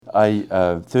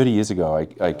I 30 years ago,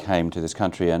 I came to this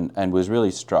country and was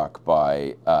really struck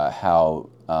by how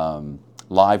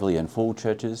lively and full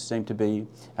churches seemed to be,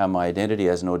 how my identity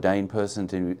as an ordained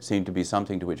person seemed to be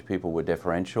something to which people were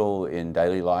deferential in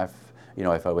daily life. You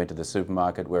know, if I went to the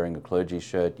supermarket wearing a clergy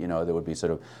shirt, you know, there would be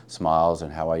sort of smiles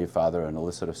and how are you, Father, and all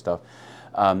this sort of stuff.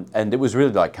 And it was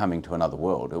really like coming to another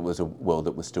world. It was a world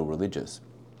that was still religious.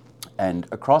 And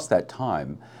across that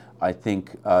time, I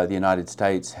think the United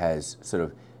States has sort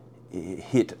of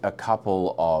hit a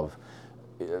couple of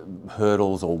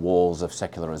hurdles or walls of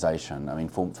secularization. I mean,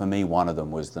 for me, one of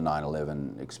them was the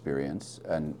 9/11 experience,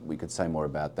 and we could say more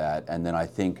about that. And then I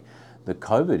think the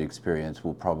COVID experience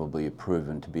will probably have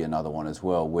proven to be another one as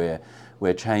well, where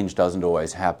change doesn't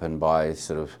always happen by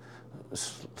sort of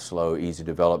slow, easy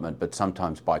development, but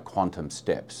sometimes by quantum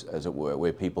steps, as it were,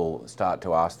 where people start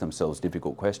to ask themselves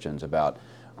difficult questions about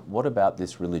what about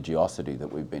this religiosity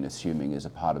that we've been assuming is a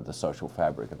part of the social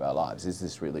fabric of our lives? Is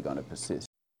this really going to persist?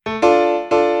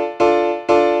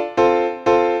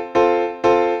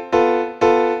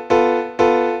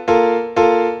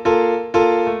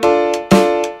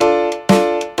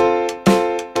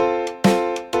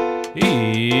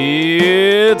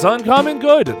 It's Uncommon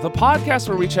Good, the podcast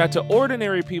where we chat to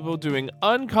ordinary people doing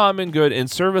uncommon good in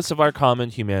service of our common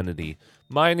humanity.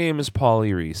 My name is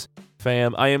Paulie Reese.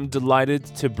 Fam, I am delighted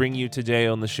to bring you today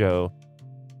on the show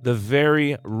the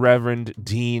very Reverend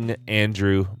Dean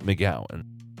Andrew McGowan.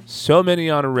 So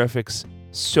many honorifics,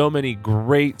 so many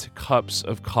great cups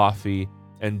of coffee,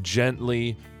 and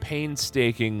gently,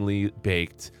 painstakingly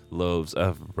baked loaves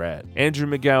of bread. Andrew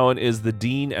McGowan is the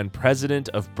Dean and President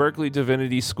of Berkeley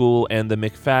Divinity School and the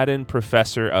McFadden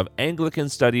Professor of Anglican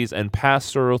Studies and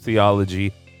Pastoral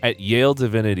Theology at Yale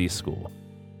Divinity School.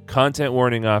 Content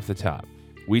warning off the top.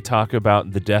 We talk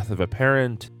about the death of a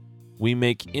parent. We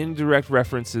make indirect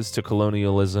references to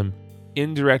colonialism,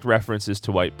 indirect references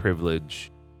to white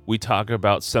privilege. We talk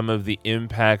about some of the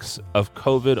impacts of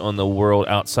COVID on the world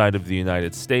outside of the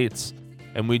United States.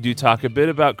 And we do talk a bit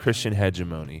about Christian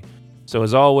hegemony. So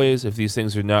as always, if these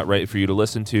things are not right for you to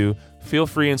listen to, feel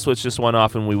free and switch this one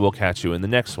off and we will catch you in the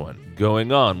next one.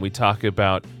 Going on, we talk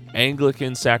about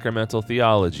Anglican sacramental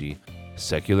theology,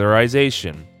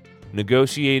 secularization,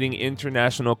 negotiating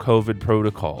international COVID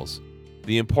protocols,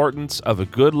 the importance of a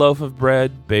good loaf of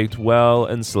bread baked well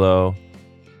and slow,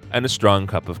 and a strong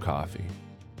cup of coffee.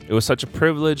 It was such a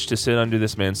privilege to sit under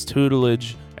this man's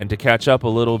tutelage and to catch up a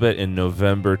little bit in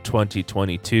November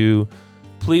 2022.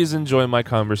 Please enjoy my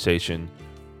conversation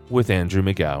with Andrew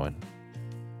McGowan.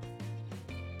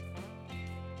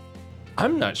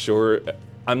 I'm not sure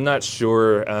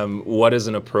what is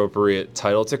an appropriate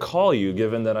title to call you,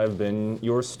 given that I've been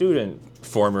your student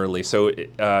formerly. So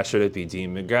should it be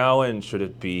Dean McGowan? Should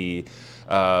it be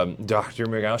Dr.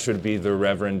 McGowan? Should it be the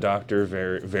Reverend Doctor,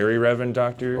 very Reverend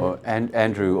Doctor? Well, and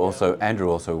Andrew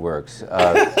also works.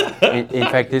 In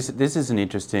fact, this is an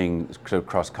interesting sort of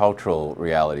cross-cultural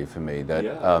reality for me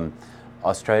that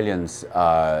Australians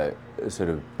are sort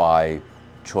of by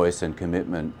choice and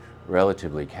commitment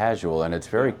relatively casual, and it's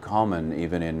very common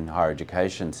even in higher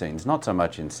education scenes, not so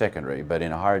much in secondary, but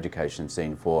in a higher education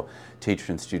scene for teacher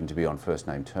and student to be on first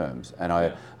name terms. And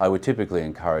I would typically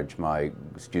encourage my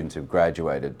students who've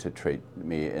graduated to treat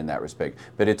me in that respect.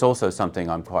 But it's also something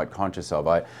I'm quite conscious of.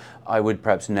 I would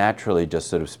perhaps naturally just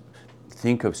sort of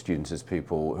think of students as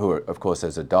people who are, of course,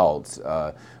 as adults,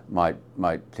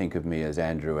 might think of me as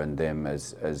Andrew and them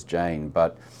as Jane.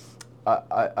 But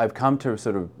I've come to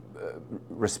sort of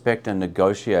respect and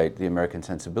negotiate the American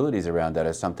sensibilities around that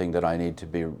as something that I need to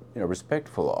be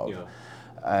respectful of. Yeah.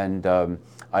 And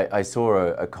I saw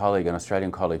a colleague, an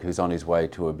Australian colleague, who's on his way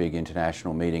to a big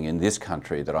international meeting in this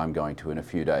country that I'm going to in a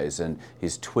few days, and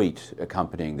his tweet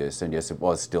accompanying this, and yes, it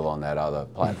was still on that other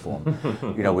platform,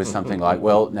 was something like,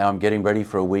 well, now I'm getting ready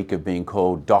for a week of being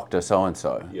called Dr.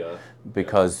 So-and-so. Yeah.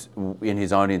 Because in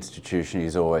his own institution,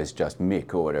 he's always just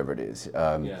Mick or whatever it is.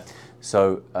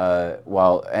 So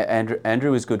while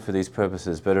Andrew is good for these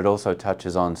purposes, but it also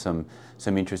touches on some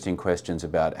interesting questions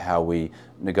about how we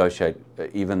negotiate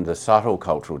even the subtle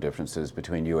cultural differences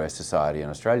between US society and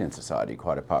Australian society,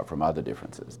 quite apart from other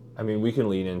differences. I mean, we can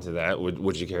lean into that.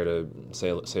 Would you care to say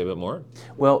a bit more?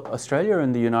 Well, Australia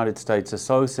and the United States are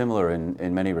so similar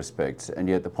in many respects, and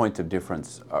yet the points of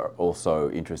difference are also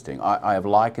interesting. I have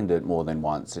likened it more than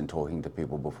once in talking to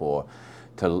people before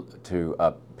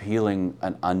to peeling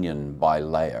an onion by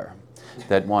layer.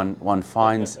 That one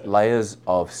finds layers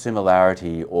of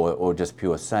similarity or just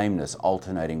pure sameness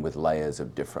alternating with layers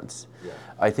of difference. Yeah.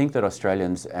 I think that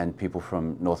Australians and people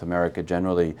from North America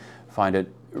generally find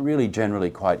it really generally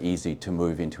quite easy to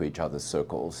move into each other's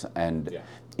circles and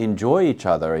enjoy each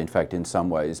other, in fact, in some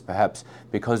ways, perhaps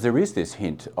because there is this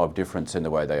hint of difference in the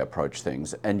way they approach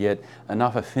things, and yet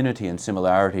enough affinity and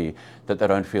similarity that they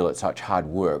don't feel it's such hard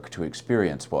work to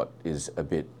experience what is a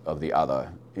bit of the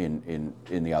other in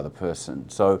the other person.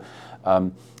 So,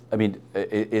 I mean,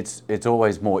 it's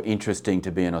always more interesting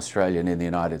to be an Australian in the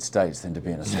United States than to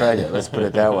be in Australia. Let's put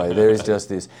it that way. There is just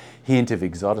this hint of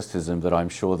exoticism that I'm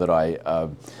sure that I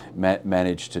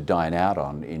managed to dine out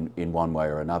on in one way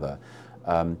or another.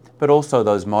 But also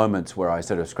those moments where I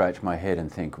sort of scratch my head and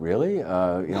think, really,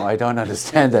 I don't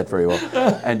understand that very well.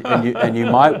 And you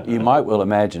might well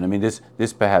imagine. I mean,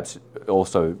 this perhaps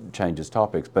also changes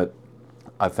topics, but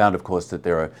I found, of course, that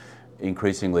there are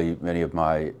increasingly many of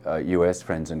my US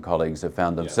friends and colleagues have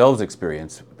found themselves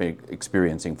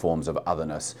experiencing forms of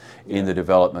otherness in the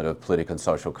development of political and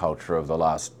social culture of the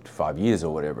last 5 years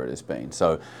or whatever it has been.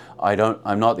 So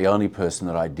I'm not the only person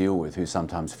that I deal with who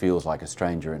sometimes feels like a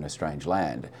stranger in a strange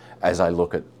land as I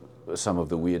look at some of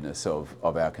the weirdness of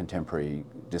our contemporary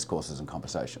discourses and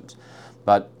conversations.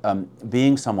 But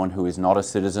being someone who is not a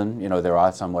citizen, there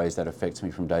are some ways that affects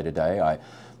me from day to day.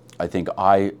 I think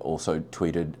I also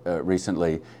tweeted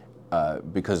recently,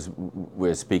 because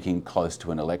we're speaking close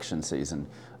to an election season,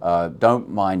 don't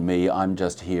mind me, I'm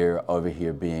just over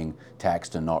here being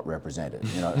taxed and not represented.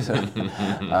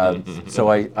 So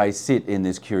I sit in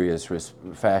this curious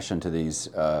fashion to these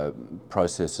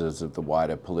processes of the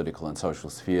wider political and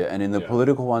social sphere, and in the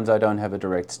political ones I don't have a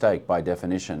direct stake by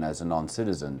definition as a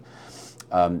non-citizen.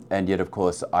 And yet, of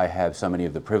course, I have so many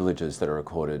of the privileges that are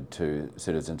accorded to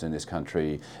citizens in this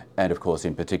country, and of course,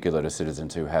 in particular, to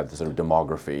citizens who have the sort of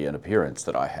demography and appearance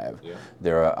that I have. Yeah.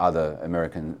 There are other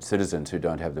American citizens who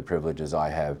don't have the privileges I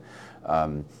have,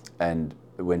 and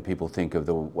when people think of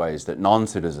the ways that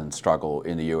non-citizens struggle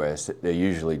in the US, they're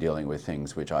usually dealing with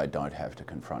things which I don't have to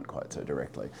confront quite so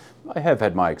directly. I have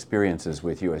had my experiences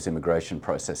with US immigration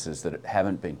processes that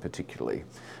haven't been particularly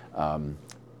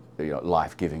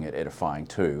life-giving and edifying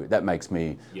too. That makes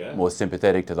me more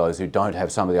sympathetic to those who don't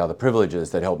have some of the other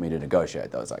privileges that help me to negotiate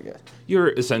those, I guess.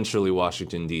 You're essentially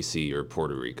Washington, D.C. or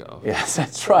Puerto Rico. Yes,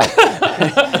 that's right.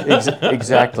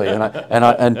 Exactly.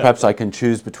 And perhaps I can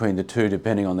choose between the two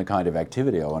depending on the kind of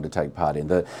activity I want to take part in.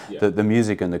 The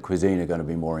music and the cuisine are going to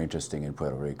be more interesting in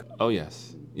Puerto Rico. Oh,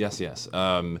 yes. Yes.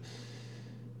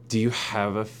 Do you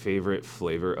have a favorite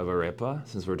flavor of arepa,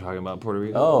 since we're talking about Puerto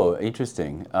Rico? Oh,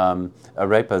 interesting.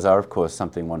 Arepas are, of course,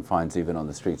 something one finds even on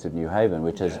the streets of New Haven,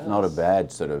 which is not a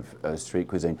bad sort of street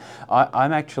cuisine.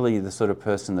 I'm actually the sort of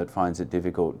person that finds it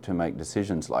difficult to make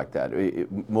decisions like that.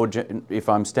 If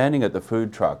I'm standing at the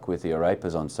food truck with the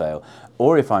arepas on sale,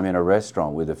 or if I'm in a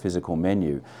restaurant with a physical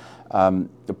menu,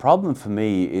 the problem for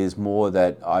me is more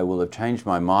that I will have changed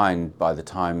my mind by the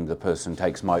time the person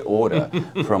takes my order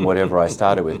from whatever I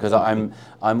started with, because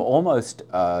I'm almost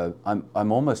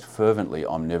fervently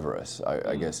omnivorous,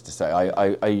 I guess to say.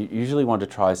 I usually want to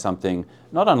try something,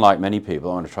 not unlike many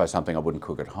people. I want to try something I wouldn't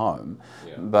cook at home,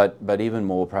 but even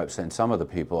more perhaps than some of the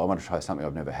people, I want to try something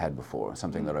I've never had before,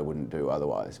 something that I wouldn't do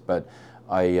otherwise. But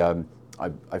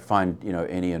I find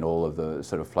any and all of the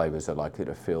sort of flavors are likely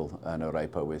to fill an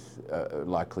arepa with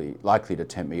likely to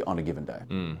tempt me on a given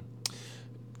day.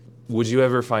 Would you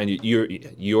ever find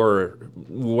you're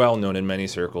well known in many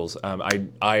circles?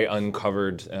 I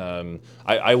uncovered.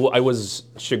 I was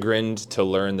chagrined to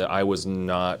learn that I was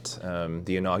not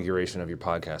the inauguration of your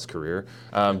podcast career,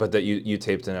 but that you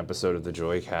taped an episode of the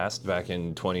Joycast back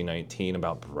in 2019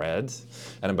 about bread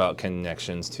and about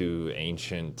connections to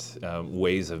ancient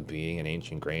ways of being and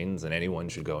ancient grains, and anyone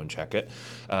should go and check it.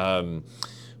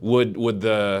 Would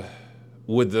the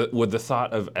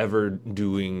thought of ever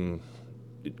doing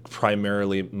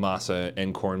primarily masa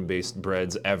and corn-based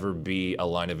breads ever be a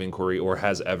line of inquiry, or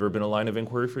has ever been a line of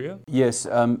inquiry for you? Yes,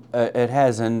 it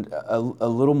has, and a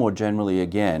little more generally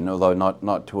again, although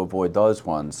not to avoid those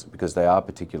ones, because they are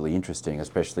particularly interesting,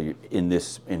 especially in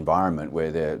this environment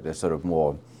where they're sort of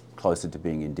more closer to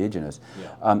being indigenous.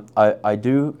 I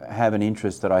do have an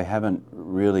interest that I haven't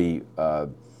really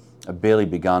barely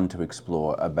begun to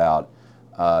explore about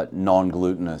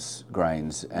non-glutinous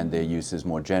grains and their uses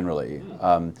more generally,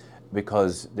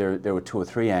 because there were two or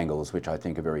three angles which I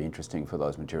think are very interesting for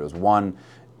those materials. One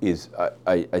is,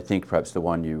 I think perhaps the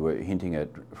one you were hinting at,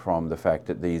 from the fact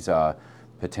that these are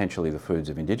potentially the foods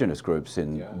of indigenous groups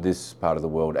in this part of the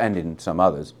world and in some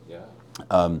others.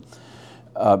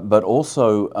 But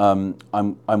also,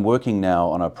 I'm working now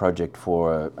on a project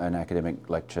for an academic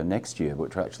lecture next year,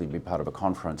 which will actually be part of a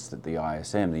conference that the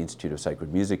ISM, the Institute of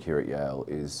Sacred Music here at Yale,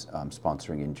 is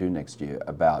sponsoring in June next year,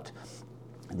 about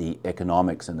the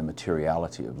economics and the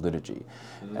materiality of liturgy.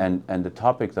 And the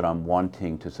topic that I'm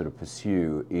wanting to sort of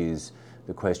pursue is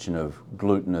the question of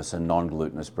glutinous and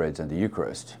non-glutinous breads and the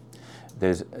Eucharist.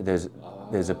 There's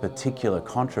a particular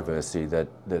controversy that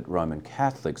Roman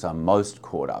Catholics are most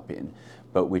caught up in,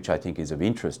 but which I think is of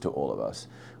interest to all of us,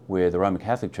 where the Roman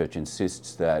Catholic Church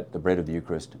insists that the bread of the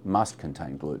Eucharist must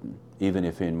contain gluten, even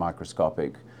if in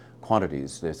microscopic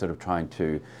quantities. They're sort of trying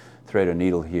to thread a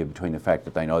needle here between the fact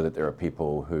that they know that there are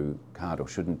people who can't or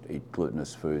shouldn't eat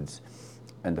glutinous foods,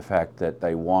 and the fact that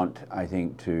they want, I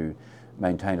think, to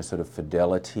maintain a sort of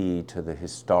fidelity to the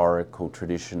historical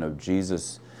tradition of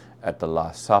Jesus at the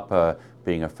Last Supper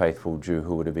being a faithful Jew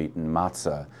who would have eaten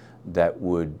matzah that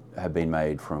would have been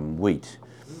made from wheat.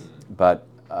 But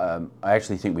I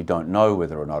actually think we don't know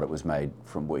whether or not it was made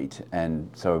from wheat. And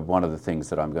so one of the things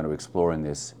that I'm going to explore in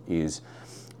this is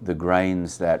the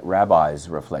grains that rabbis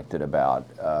reflected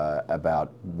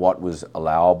about what was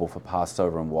allowable for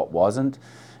Passover and what wasn't,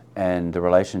 and the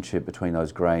relationship between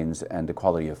those grains and the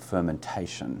quality of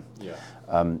fermentation,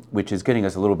 which is getting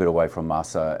us a little bit away from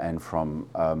masa and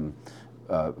from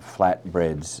flat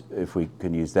breads, if we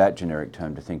can use that generic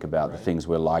term to think about the things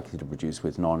we're likely to produce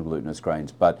with non-glutinous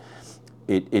grains. But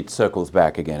it circles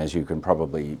back again, as you can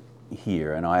probably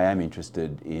hear, and I am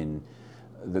interested in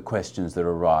the questions that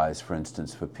arise, for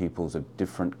instance, for peoples of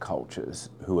different cultures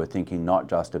who are thinking not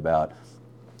just about,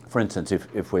 for instance,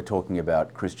 if we're talking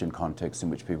about Christian contexts in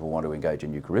which people want to engage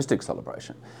in Eucharistic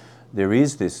celebration, there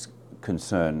is this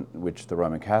concern, which the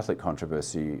Roman Catholic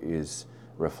controversy is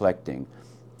reflecting,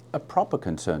 a proper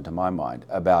concern to my mind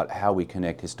about how we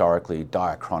connect historically,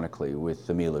 diachronically with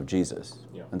the meal of Jesus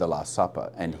and the Last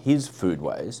Supper and his food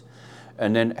ways,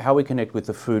 and then how we connect with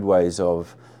the food ways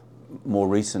of more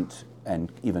recent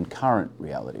and even current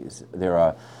realities. There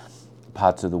are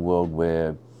parts of the world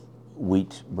where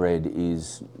wheat bread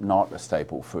is not a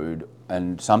staple food,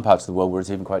 and some parts of the world where it's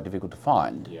even quite difficult to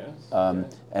find.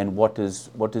 And what does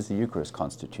the Eucharist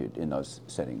constitute in those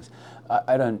settings?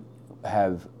 I don't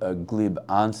have glib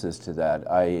answers to that.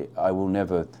 I will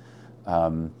never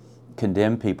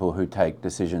condemn people who take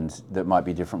decisions that might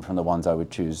be different from the ones I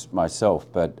would choose myself,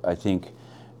 but I think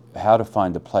how to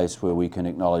find a place where we can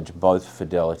acknowledge both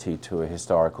fidelity to a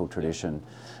historical tradition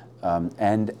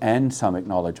and some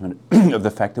acknowledgement of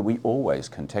the fact that we always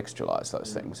contextualize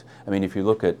those things. I mean, if you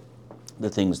look at the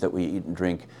things that we eat and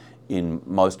drink in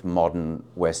most modern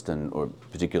Western, or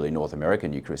particularly North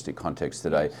American Eucharistic contexts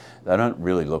today, they don't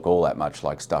really look all that much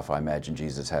like stuff I imagine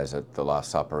Jesus has at the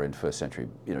Last Supper in first century,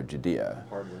 Judea.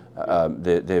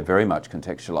 They're very much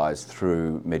contextualized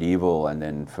through medieval and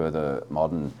then further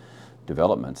modern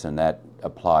developments, and that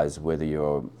applies whether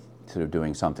you're sort of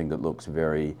doing something that looks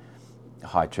very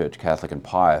high church Catholic and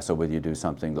pious, or whether you do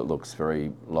something that looks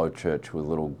very low church with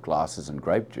little glasses and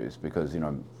grape juice, because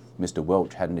Mr.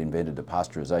 Welch hadn't invented the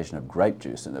pasteurization of grape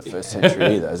juice in the first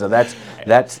century either. So that's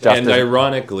just. And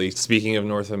ironically, speaking of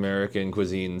North American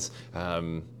cuisines,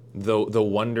 the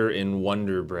wonder in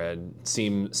Wonder Bread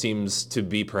seems to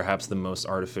be perhaps the most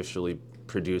artificially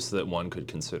produced that one could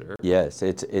consider. Yes,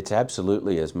 it's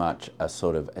absolutely as much a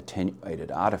sort of attenuated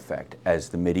artifact as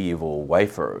the medieval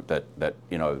wafer that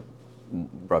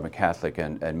Roman Catholic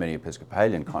and many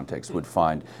Episcopalian contexts would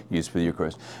find used for the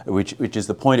Eucharist, which is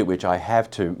the point at which I have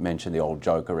to mention the old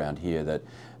joke around here that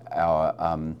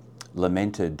our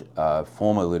lamented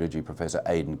former liturgy professor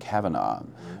Aidan Kavanagh,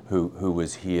 who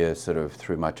was here sort of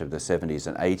through much of the 70s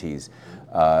and 80s,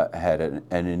 had an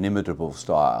inimitable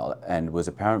style and was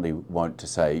apparently wont to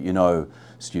say,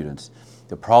 students,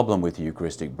 the problem with the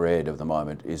Eucharistic bread of the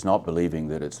moment is not believing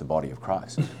that it's the body of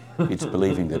Christ. It's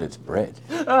believing that it's bread.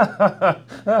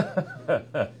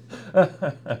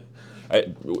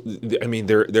 I mean,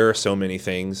 there are so many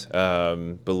things.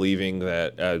 Believing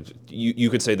that you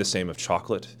could say the same of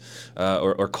chocolate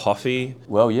or coffee.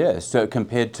 Well, yes. So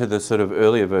compared to the sort of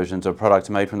earlier versions of products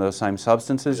made from those same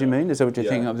substances, you mean? Is that what you're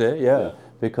thinking of there? Yeah.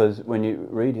 Because when you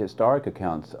read historic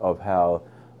accounts of how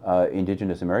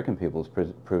indigenous American peoples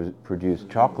produce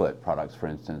chocolate products, for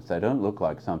instance, they don't look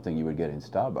like something you would get in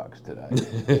Starbucks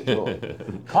today. Sure.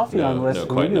 Coffee, I'm less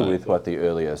familiar with what the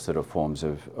earlier sort of forms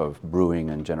of brewing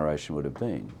and generation would have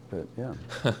been. But yeah.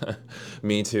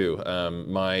 Me too.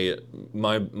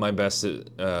 My best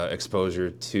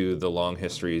exposure to the long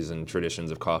histories and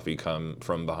traditions of coffee come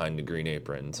from behind the Green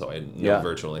Apron, so I know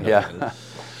virtually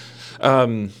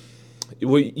nothing.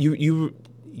 Well,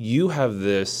 you have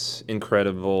this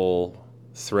incredible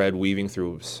thread weaving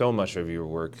through so much of your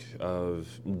work of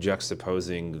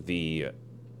juxtaposing the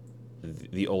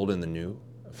old and the new,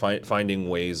 finding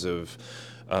ways of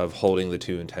holding the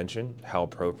two in tension. How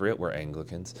appropriate. We're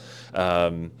Anglicans.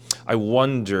 I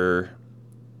wonder,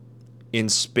 in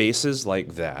spaces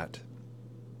like that,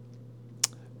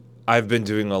 I've been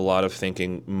doing a lot of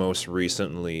thinking most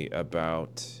recently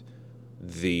about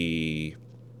the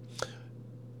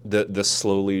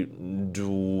slowly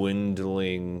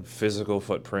dwindling physical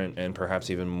footprint and perhaps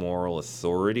even moral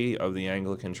authority of the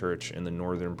Anglican Church in the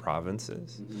northern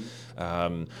provinces.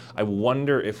 I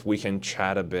wonder if we can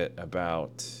chat a bit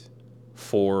about,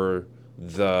 for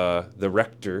the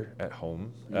rector at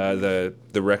home, the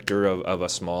rector of a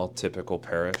small typical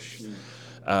parish,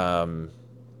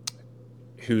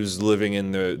 who's living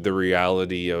in the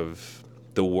reality of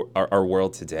our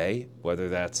world today, whether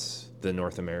that's the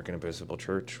North American Episcopal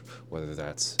Church, whether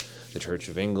that's the Church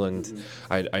of England.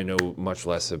 I know much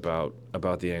less about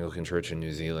the Anglican Church in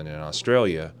New Zealand and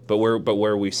Australia, but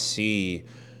where we see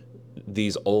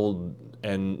these old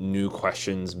and new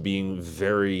questions being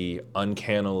very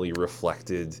uncannily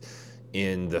reflected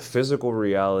in the physical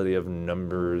reality of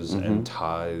numbers and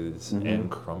tithes and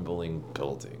crumbling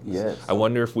buildings. Yes. I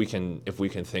wonder if we can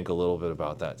think a little bit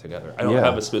about that together. I don't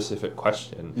have a specific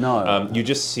question. No. You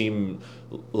just seem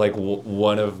like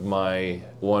one of my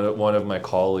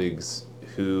colleagues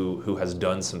who has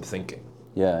done some thinking.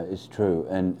 Yeah, it's true.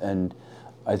 And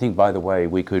I think, by the way,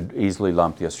 we could easily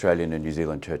lump the Australian and New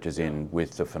Zealand churches in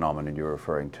with the phenomenon you're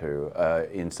referring to.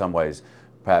 In some ways,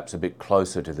 perhaps a bit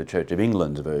closer to the Church of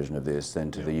England's version of this than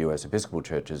to the US Episcopal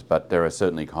churches, but there are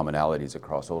certainly commonalities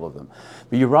across all of them.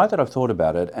 But you're right that I've thought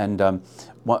about it, and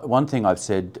one thing I've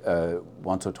said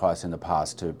once or twice in the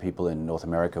past to people in North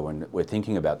America when we're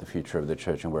thinking about the future of the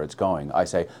church and where it's going, I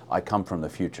say, I come from the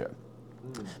future.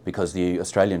 Because the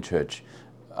Australian church,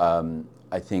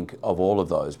 I think of all of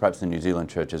those, perhaps the New Zealand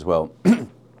church as well,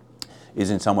 is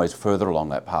in some ways further along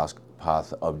that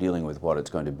path of dealing with what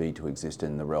it's going to be to exist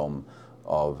in the realm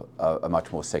of a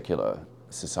much more secular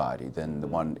society than the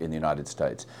one in the United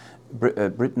States.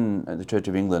 Britain, the Church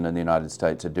of England and the United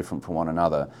States are different from one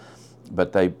another,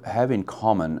 but they have in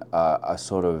common a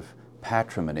sort of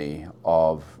patrimony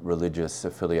of religious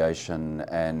affiliation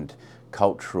and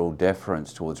cultural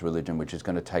deference towards religion, which is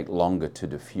going to take longer to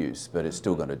diffuse, but it's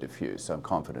still going to diffuse, so I'm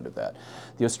confident of that.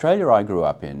 The Australia I grew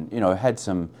up in, had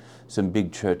some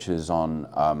big churches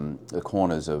on the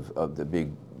corners of the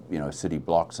big city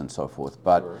blocks and so forth.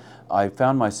 But sure. I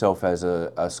found myself as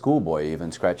a schoolboy even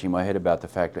scratching my head about the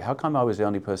fact that how come I was the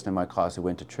only person in my class who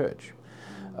went to church?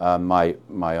 My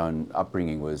own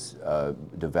upbringing was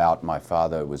devout. My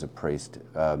father was a priest.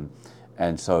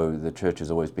 And so the church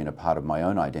has always been a part of my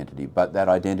own identity. But that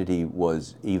identity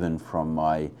was, even from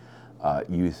my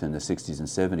youth in the 60s and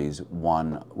 70s,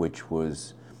 one which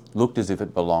looked as if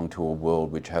it belonged to a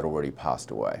world which had already passed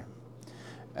away.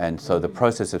 And so the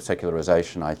process of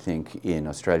secularization, I think, in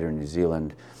Australia and New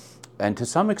Zealand, and to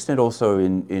some extent also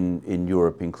in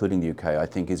Europe, including the UK, I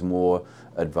think is more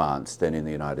advanced than in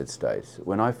the United States.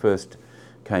 When I first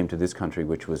came to this country,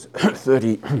 which was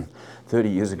 30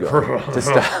 years ago. To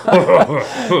start.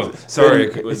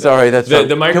 Sorry, that's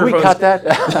the microphones. Can we cut that?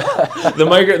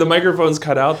 the microphone's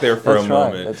cut out there for a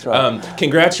moment. That's right.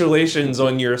 Congratulations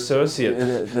on your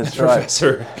associate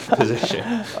professor position.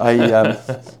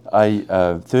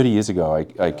 30 years ago,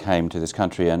 I came to this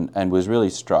country and was really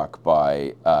struck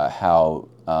by how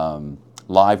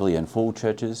lively and full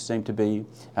churches seemed to be,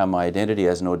 how my identity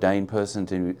as an ordained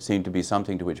person seemed to be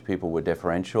something to which people were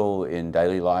deferential in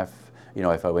daily life.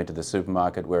 If I went to the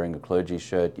supermarket wearing a clergy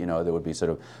shirt, there would be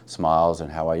sort of smiles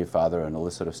and how are you, Father, and all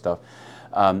this sort of stuff.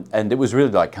 And it was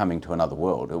really like coming to another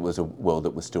world. It was a world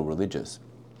that was still religious.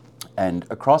 And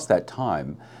across that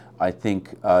time, I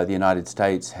think the United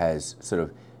States has sort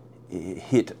of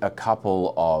hit a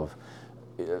couple of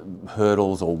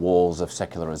hurdles or walls of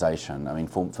secularization. I mean,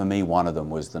 for me, one of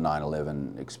them was the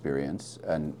 9/11 experience,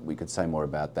 and we could say more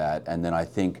about that. And then I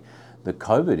think the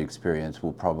COVID experience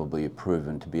will probably have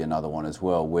proven to be another one as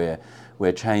well, where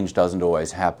change doesn't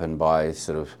always happen by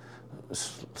sort of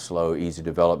slow, easy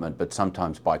development, but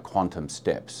sometimes by quantum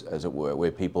steps, as it were,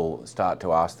 where people start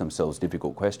to ask themselves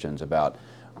difficult questions about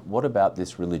what about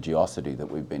this religiosity that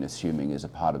we've been assuming is a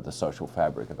part of the social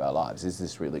fabric of our lives? Is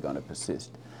this really going to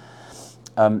persist?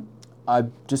 I've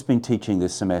just been teaching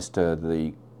this semester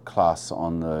the class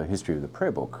on the history of the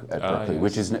prayer book at Berkeley,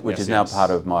 yes. which is now part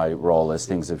of my role as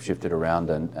things have shifted around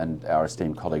and our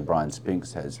esteemed colleague Brian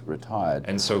Spinks has retired.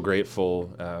 And so grateful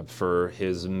for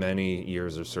his many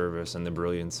years of service and the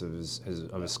brilliance of his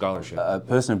scholarship. A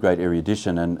person of great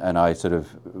erudition, and I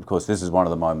of course, this is one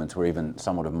of the moments where even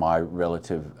someone of my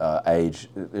relative age,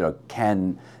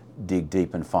 can dig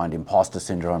deep and find imposter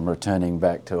syndrome returning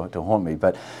back to haunt me.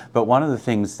 But one of the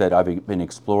things that I've been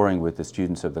exploring with the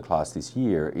students of the class this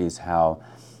year is how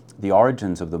the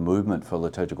origins of the movement for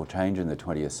liturgical change in the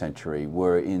 20th century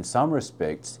were in some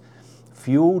respects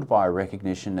fueled by a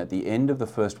recognition at the end of the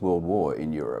First World War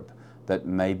in Europe that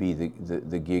maybe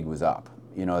the gig was up.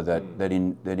 You know, that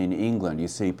in England you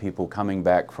see people coming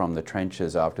back from the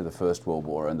trenches after the First World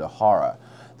War and the horror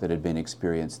that had been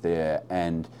experienced there,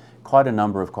 and quite a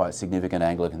number of quite significant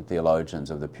Anglican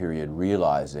theologians of the period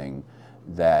realizing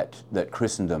that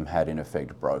Christendom had in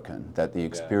effect broken, that the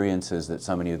experiences that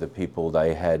so many of the people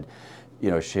they had, you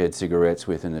know, shared cigarettes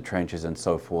with in the trenches and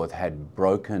so forth had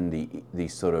broken the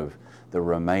sort of the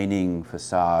remaining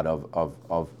facade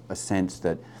of a sense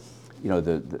that, you know,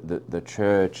 the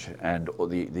church and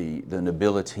the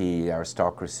nobility,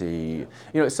 aristocracy,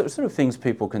 you know, sort of things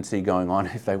people can see going on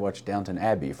if they watch Downton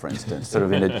Abbey, for instance, sort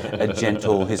of in a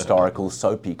gentle, historical,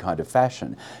 soapy kind of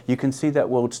fashion. You can see that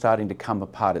world starting to come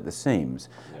apart at the seams.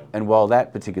 Yeah. And while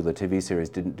that particular TV series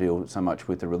didn't deal so much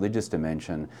with the religious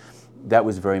dimension, that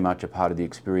was very much a part of the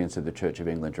experience of the Church of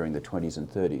England during the 20s and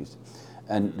 30s.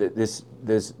 And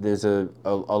there's a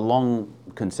long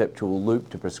conceptual loop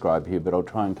to prescribe here, but I'll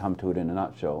try and come to it in a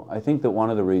nutshell. I think that one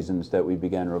of the reasons that we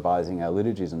began revising our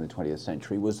liturgies in the 20th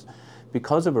century was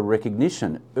because of a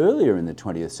recognition earlier in the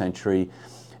 20th century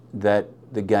that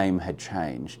the game had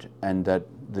changed and that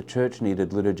the church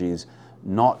needed liturgies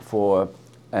not for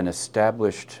an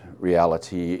established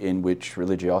reality in which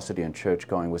religiosity and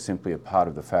church-going was simply a part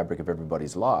of the fabric of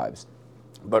everybody's lives,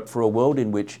 but for a world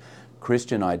in which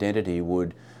Christian identity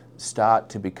would start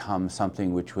to become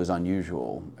something which was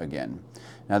unusual again.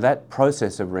 Now that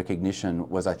process of recognition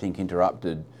was, I think,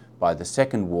 interrupted by the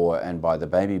Second War and by the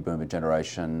baby boomer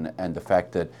generation and the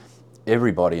fact that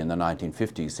everybody in the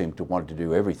 1950s seemed to want to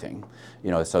do everything.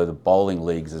 You know, so the bowling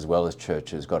leagues as well as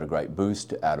churches got a great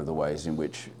boost out of the ways in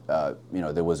which, you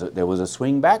know, there was a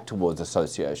swing back towards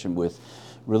association with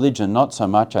religion, not so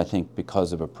much, I think,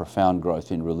 because of a profound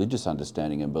growth in religious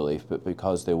understanding and belief, but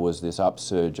because there was this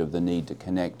upsurge of the need to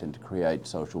connect and to create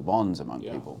social bonds among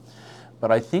people.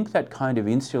 But I think that kind of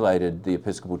insulated the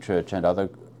Episcopal Church and other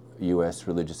US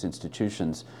religious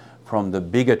institutions from the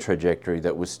bigger trajectory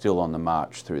that was still on the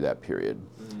march through that period.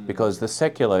 Because the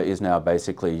secular is now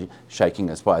basically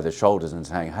shaking us by the shoulders and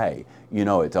saying, hey, you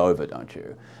know it's over, don't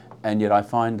you? And yet I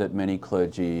find that many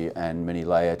clergy and many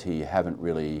laity haven't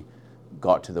really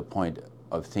got to the point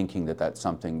of thinking that that's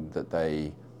something that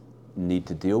they need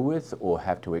to deal with or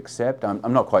have to accept.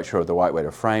 I'm not quite sure of the right way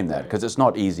to frame that because it's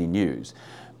not easy news.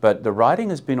 But the writing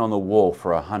has been on the wall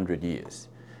for 100 years.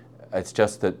 It's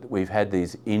just that we've had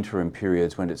these interim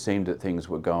periods when it seemed that things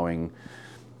were going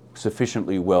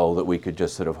sufficiently well that we could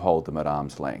just sort of hold them at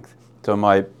arm's length.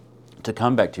 So to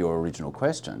come back to your original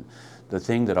question, the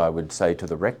thing that I would say to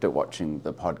the rector watching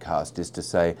the podcast is to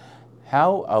say,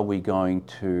 how are we going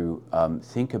to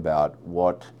think about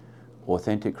what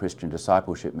authentic Christian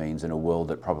discipleship means in a world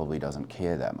that probably doesn't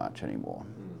care that much anymore?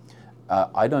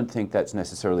 I don't think that's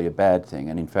necessarily a bad thing.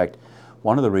 And in fact,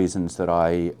 one of the reasons that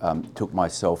I took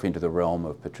myself into the realm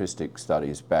of patristic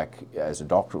studies back as a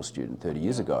doctoral student 30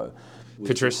 years ago.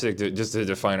 Patristic, just to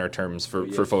define our terms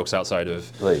for folks outside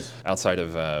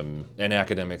of an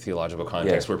academic theological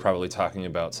context, we're probably talking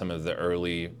about some of the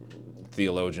early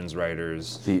theologians,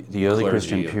 writers, the early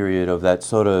Christian period of that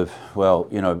sort of, well,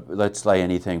 you know, let's lay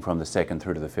anything from the 2nd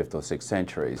through to the 5th or 6th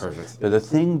centuries. Perfect. But the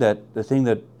thing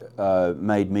that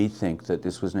made me think that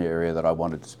this was an area that I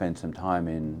wanted to spend some time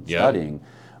in studying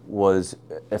was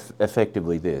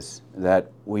effectively this,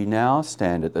 that we now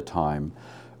stand at the time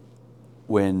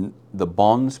when the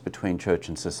bonds between church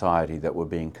and society that were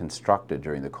being constructed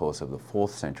during the course of the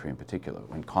 4th century in particular,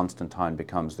 when Constantine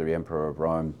becomes the emperor of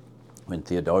Rome, when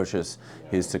Theodosius,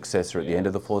 his successor at the end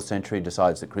of the 4th century,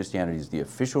 decides that Christianity is the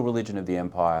official religion of the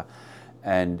empire.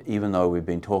 And even though we've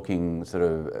been talking sort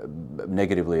of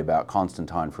negatively about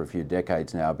Constantine for a few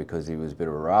decades now because he was a bit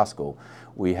of a rascal,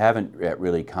 we haven't yet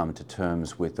really come to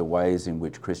terms with the ways in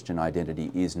which Christian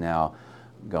identity is now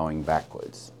going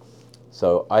backwards.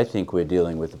 So I think we're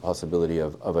dealing with the possibility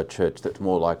of a church that's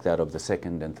more like that of the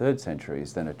 2nd and 3rd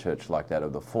centuries than a church like that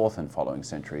of the 4th and following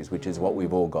centuries, which is what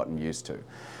we've all gotten used to.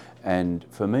 And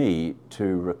for me,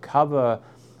 to recover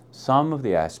some of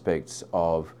the aspects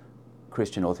of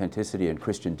Christian authenticity and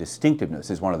Christian distinctiveness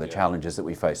is one of the challenges that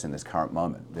we face in this current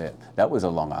moment. Yeah, that was a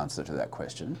long answer to that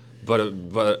question. But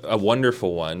a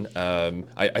wonderful one.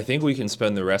 I think we can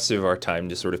spend the rest of our time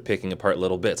just sort of picking apart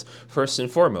little bits. First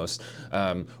and foremost,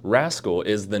 rascal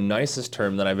is the nicest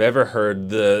term that I've ever heard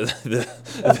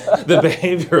the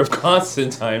behavior of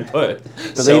Constantine put.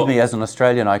 Believe me, as an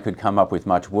Australian, I could come up with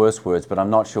much worse words, but I'm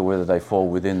not sure whether they fall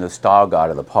within the style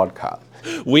guide of the podcast.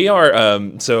 We are,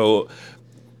 so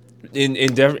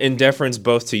In deference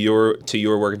both to your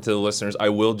work and to the listeners, I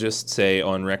will just say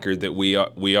on record that we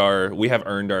have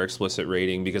earned our explicit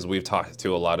rating because we've talked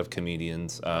to a lot of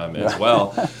comedians as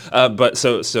well. But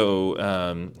so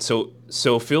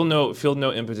feel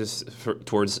no impetus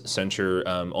towards censure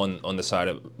on the side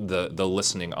of the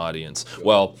listening audience.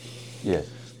 Well, yes.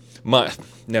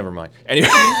 Never mind. Anyway,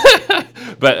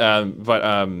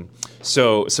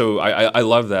 so I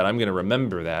love that. I'm going to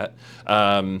remember that.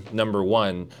 Number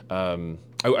one,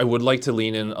 I would like to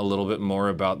lean in a little bit more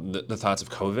about the thoughts of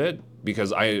COVID,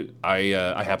 because I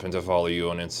happen to follow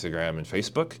you on Instagram and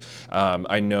Facebook.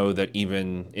 I know that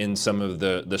even in some of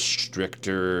the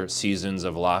stricter seasons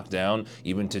of lockdown,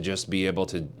 even to just be able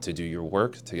to do your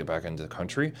work, to get back into the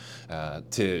country,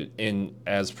 in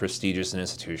as prestigious an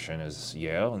institution as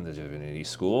Yale and the Divinity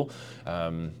School,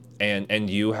 and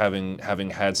you having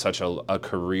had such a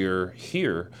career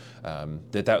here,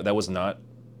 that was not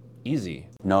easy.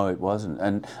 No, it wasn't.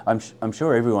 And I'm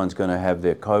sure everyone's going to have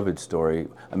their COVID story.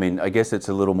 I mean, I guess it's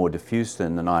a little more diffuse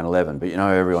than the 9/11, but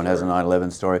everyone has a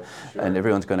 9/11 story, and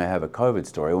everyone's going to have a COVID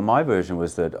story. Well, my version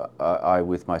was that I,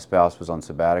 with my spouse, was on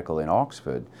sabbatical in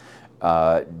Oxford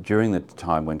during the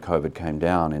time when COVID came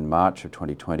down in March of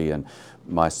 2020, and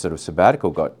my sort of sabbatical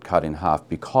got cut in half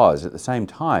because at the same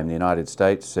time the United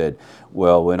States said,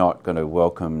 well, we're not going to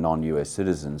welcome non-US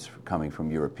citizens coming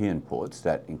from European ports.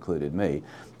 That included me.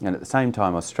 And at the same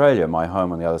time, Australia, my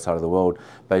home on the other side of the world,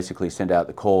 basically sent out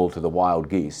the call to the wild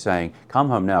geese saying, come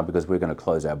home now because we're going to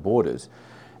close our borders.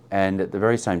 And at the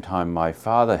very same time, my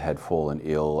father had fallen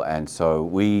ill, and so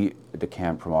we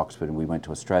decamped from Oxford and we went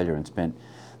to Australia and spent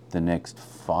the next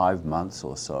 5 months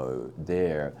or so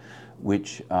there,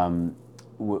 which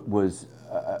was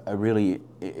a really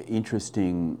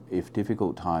interesting, if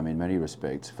difficult, time in many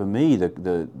respects. For me,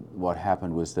 what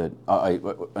happened was that,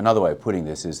 another way of putting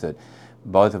this is that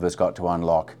both of us got to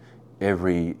unlock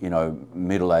every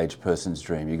middle-aged person's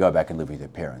dream. You go back and live with your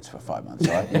parents for 5 months,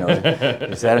 right?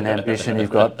 Is that an ambition you've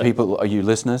got? People, are you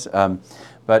listeners?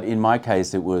 But in my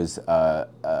case, it was a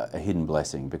hidden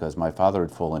blessing because my father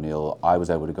had fallen ill. I was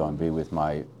able to go and be with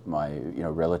my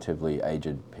relatively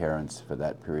aged parents for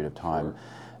that period of time. Sure.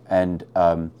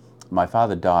 And my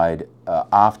father died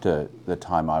after the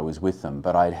time I was with them,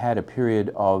 but I'd had a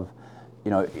period of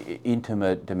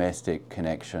intimate domestic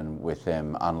connection with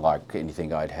them, unlike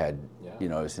anything I'd had,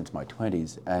 since my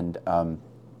 20s. And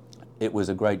it was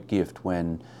a great gift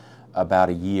when, about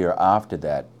a year after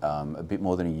that, a bit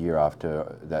more than a year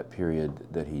after that period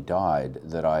that he died,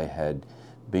 that I had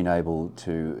been able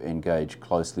to engage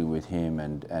closely with him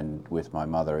and with my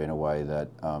mother in a way that,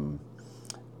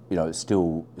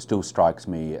 still strikes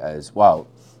me as, well,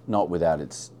 not without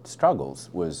its struggles,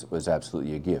 was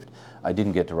absolutely a gift. I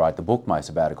didn't get to write the book my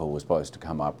sabbatical was supposed to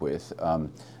come up with.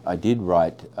 I did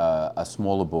write a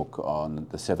smaller book on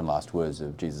the 7 last words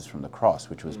of Jesus from the Cross,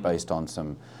 which was based on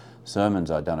some sermons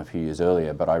I'd done a few years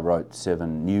earlier, but I wrote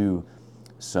 7 new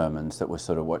sermons that were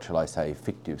sort of, what shall I say,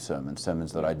 fictive sermons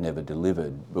that I'd never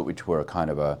delivered, but which were a kind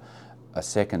of a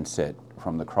second set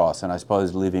from the cross. And I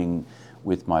suppose living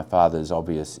with my father's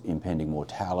obvious impending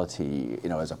mortality,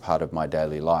 as a part of my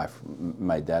daily life,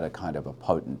 made that a kind of a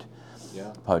potent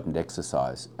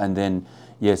exercise. And then,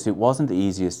 yes, it wasn't the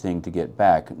easiest thing to get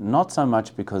back, not so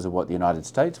much because of what the United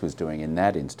States was doing in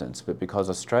that instance, but because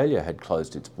Australia had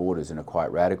closed its borders in a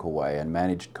quite radical way and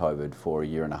managed COVID for a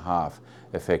year and a half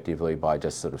effectively by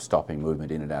just sort of stopping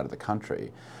movement in and out of the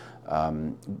country.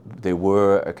 There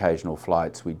were occasional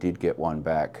flights. We did get one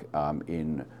back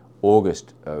in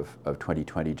August of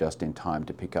 2020, just in time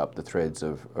to pick up the threads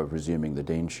of resuming the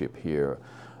deanship here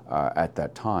at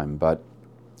that time. But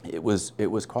it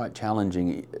was quite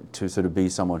challenging to sort of be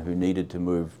someone who needed to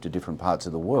move to different parts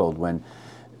of the world when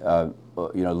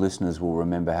listeners will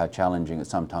remember how challenging it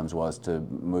sometimes was to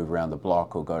move around the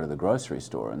block or go to the grocery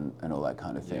store and all that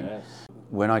kind of thing. Yes.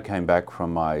 When I came back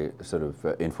from my sort of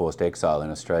enforced exile in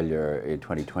Australia in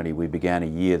 2020, we began a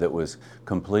year that was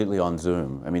completely on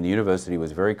Zoom. I mean, the university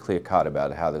was very clear-cut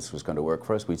about how this was going to work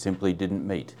for us. We simply didn't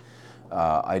meet.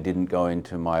 I didn't go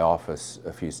into my office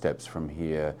a few steps from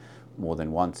here more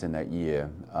than once in that year.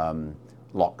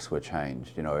 Locks were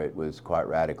changed. It was quite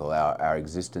radical. Our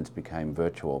existence became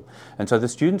virtual. And so the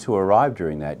students who arrived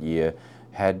during that year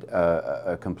had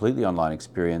a completely online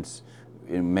experience,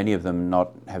 many of them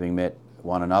not having met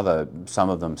one another,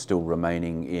 some of them still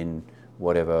remaining in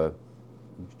whatever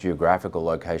geographical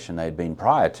location they'd been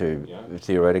prior to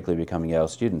theoretically becoming Yale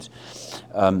students.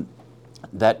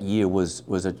 That year was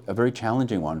a very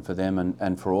challenging one for them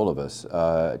and for all of us,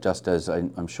 just as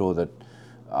I'm sure that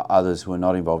others who are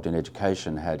not involved in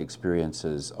education had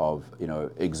experiences of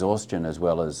exhaustion as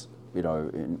well as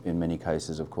in many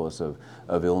cases, of course, of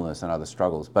illness and other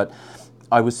struggles. But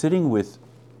I was sitting with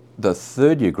the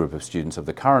third year group of students of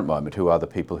the current moment, who are the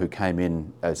people who came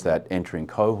in as that entering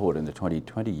cohort in the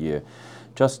 2020 year.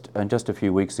 Just a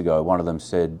few weeks ago, one of them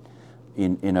said,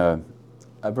 in a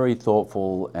very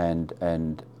thoughtful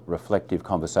and reflective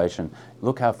conversation,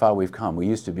 look how far we've come. We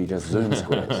used to be just Zoom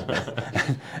squares,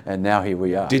 and now here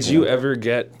we are. Did you ever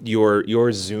get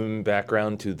your Zoom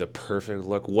background to the perfect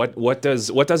look? What does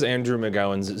Andrew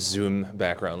McGowan's Zoom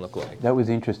background look like? That was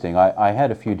interesting. I had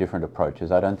a few different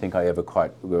approaches. I don't think I ever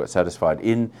quite got satisfied.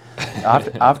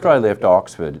 After I left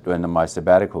Oxford, when my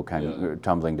sabbatical came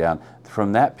tumbling down,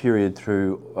 from that period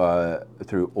through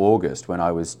August, when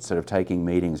I was sort of taking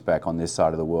meetings back on this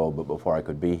side of the world, but before I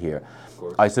could be here,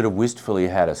 I sort of wistfully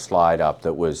had a slide up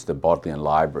that was the Bodleian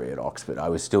Library at Oxford. I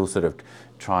was still sort of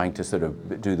trying to sort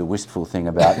of do the wistful thing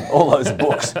about all those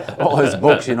books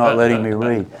you're not letting me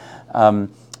read. And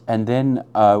then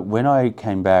when I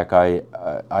came back, I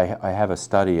have a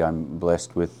study. I'm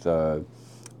blessed with a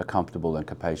comfortable and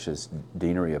capacious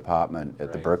deanery apartment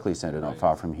at the Berkeley Centre, not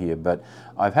far from here. But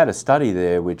I've had a study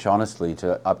there, which honestly,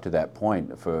 up to that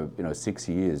point, for 6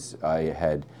 years, I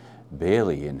had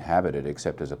barely inhabited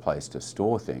except as a place to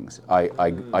store things.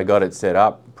 I got it set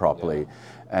up properly,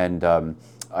 and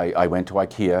I went to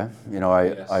IKEA.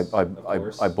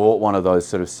 I bought one of those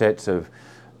sort of sets of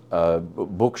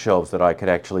bookshelves that I could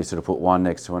actually sort of put one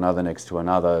next to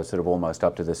another, sort of almost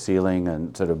up to the ceiling,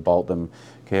 and sort of bolt them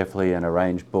carefully and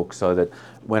arrange books so that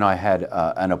when I had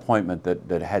an appointment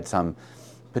that had some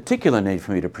particular need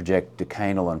for me to project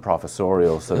decanal and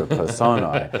professorial sort of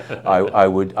personae, I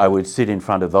would sit in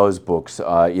front of those books,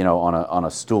 on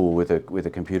a stool with a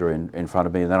computer in front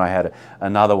of me, and then I had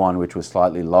another one which was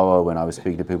slightly lower when I was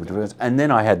speaking to people, and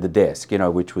then I had the desk,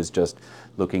 which was just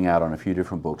looking out on a few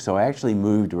different books. So I actually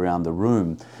moved around the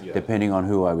room depending on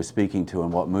who I was speaking to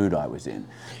and what mood I was in.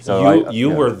 So you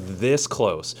were this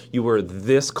close. You were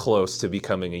this close to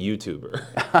becoming a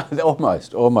YouTuber.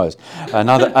 Almost.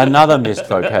 Another missed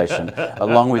vocation,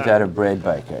 along with that of bread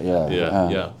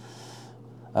baker.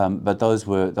 But those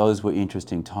were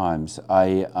interesting times.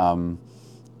 I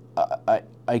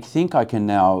think I can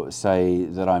now say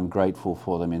that I'm grateful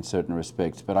for them in certain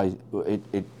respects, but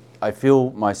I feel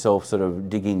myself sort of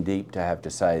digging deep to have to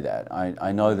say that.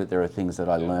 I know that there are things that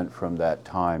I learnt from that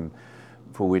time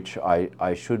for which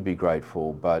I should be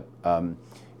grateful, but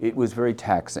it was very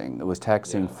taxing. It was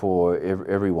taxing for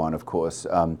everyone, of course.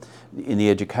 In the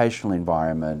educational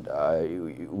environment,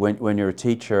 when you're a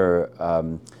teacher,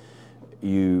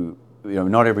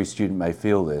 not every student may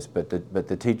feel this, but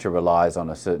the teacher relies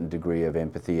on a certain degree of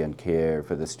empathy and care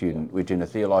for the student, which in a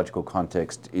theological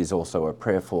context is also a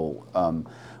prayerful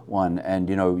one. And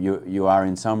you are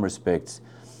in some respects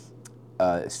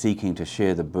seeking to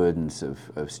share the burdens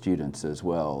of students as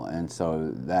well. And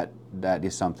so that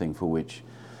is something for which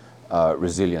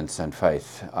resilience and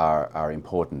faith are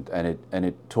important. And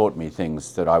it taught me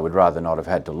things that I would rather not have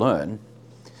had to learn,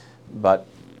 but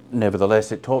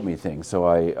nevertheless, it taught me things, so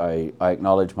I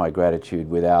acknowledge my gratitude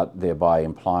without thereby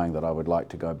implying that I would like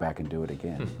to go back and do it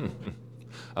again.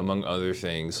 Among other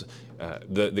things,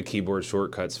 the keyboard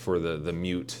shortcuts for the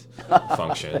mute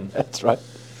function. That's right.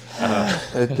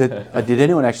 Did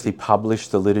anyone actually publish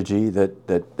the liturgy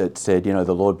that said,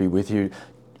 the Lord be with you?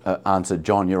 Answered,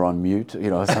 John, you're on mute,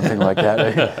 something like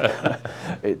that.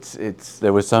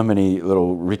 There were so many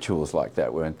little rituals like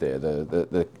that, weren't there?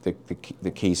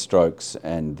 The key strokes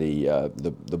and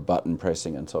the button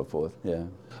pressing and so forth. Yeah.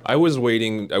 I was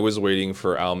waiting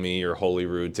for Almi or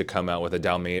Holyrood to come out with a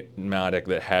Dalmatic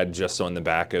that had just on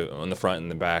the front and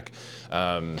the back.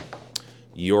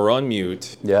 You're on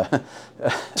mute. Yeah.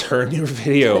 Turn your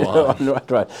video on.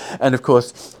 Right. And of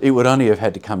course, it would only have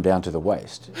had to come down to the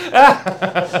waist.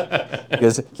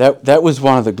 Because that was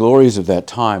one of the glories of that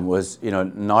time, was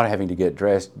not having to get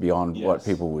dressed beyond what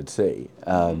people would see.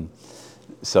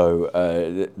 So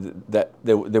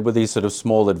there were these sort of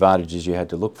small advantages you had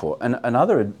to look for. And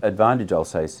another advantage, I'll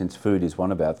say, since food is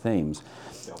one of our themes,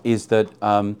 is that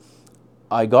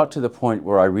I got to the point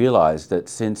where I realized that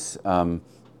since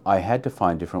I had to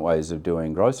find different ways of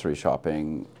doing grocery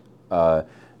shopping,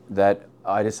 that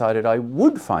I decided I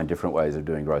would find different ways of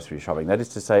doing grocery shopping. That is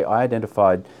to say, I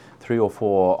identified 3 or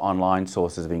 4 online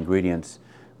sources of ingredients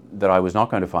that I was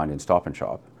not going to find in Stop and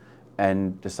Shop,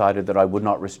 and decided that I would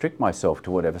not restrict myself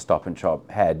to whatever Stop and Shop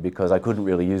had, because I couldn't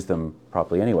really use them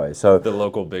properly anyway. So the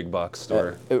local big box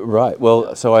store. Right.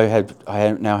 Well, so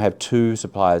I now have 2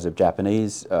 suppliers of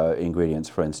Japanese ingredients,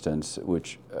 for instance,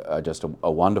 which are just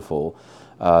a wonderful.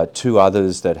 2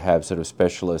 others that have sort of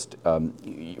specialist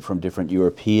from different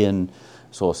European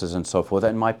sources and so forth.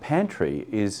 And my pantry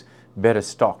is better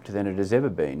stocked than it has ever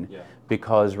been,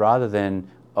 because rather than,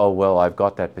 oh, well, I've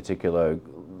got that particular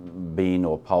bean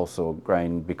or pulse or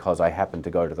grain because I happened to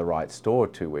go to the right store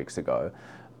 2 weeks ago,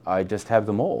 I just have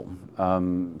them all.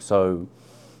 So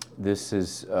this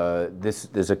is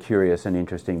there's a curious and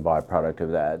interesting byproduct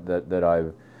of that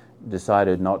I've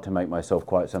decided not to make myself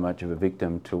quite so much of a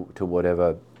victim to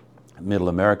whatever Middle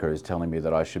America is telling me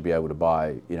that I should be able to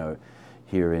buy,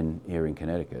 here in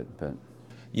Connecticut. But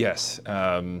yes,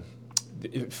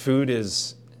 food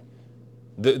is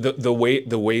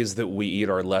the ways that we eat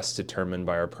are less determined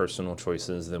by our personal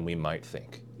choices than we might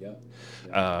think.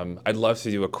 I'd love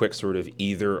to do a quick sort of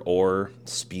either or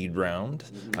speed round.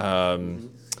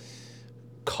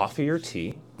 Coffee or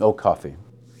tea? Oh, coffee.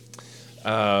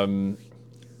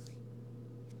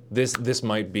 This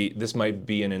might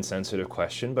be an insensitive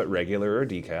question, but regular or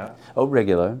decaf? Oh,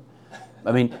 regular.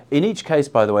 I mean, in each case,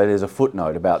 by the way, there's a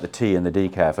footnote about the tea and the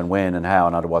decaf and when and how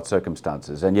and under what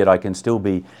circumstances, and yet I can still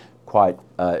be quite,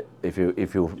 if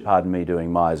you'll pardon me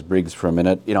doing Myers-Briggs for a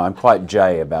minute, I'm quite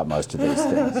jay about most of these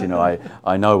things.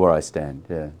 I know where I stand.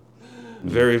 Yeah.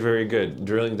 Very, very good.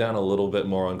 Drilling down a little bit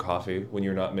more on coffee when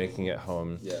you're not making it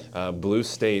home. Blue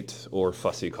State or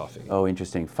Fussy coffee? Oh,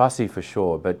 interesting. Fussy for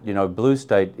sure. But, Blue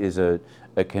State is a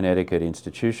Connecticut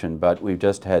institution, but we've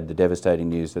just had the devastating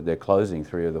news that they're closing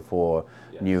 3 of the 4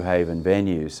 New Haven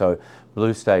venues. So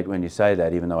Blue State, when you say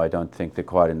that, even though I don't think they're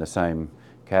quite in the same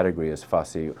category as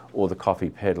Fussy, or the Coffee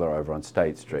Peddler over on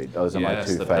State Street. Those are my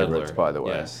 2 favorites, by the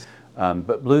way. Yes.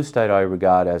 But Blue State I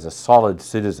regard as a solid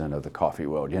citizen of the coffee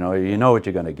world. You know what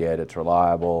you're going to get. It's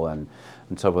reliable and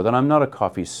so forth. And I'm not a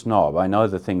coffee snob. I know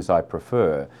the things I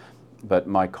prefer, but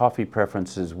my coffee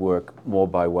preferences work more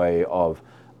by way of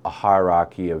a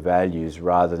hierarchy of values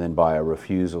rather than by a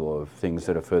refusal of things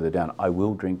that are further down. I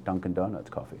will drink Dunkin' Donuts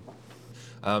coffee.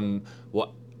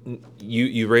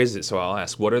 You raised it, so I'll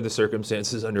ask. What are the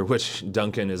circumstances under which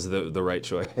Dunkin' is the right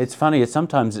choice? It's funny.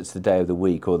 Sometimes it's the day of the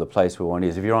week or the place where one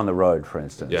is. If you're on the road, for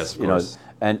instance. Yes, of course.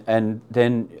 And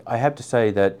then I have to say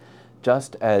that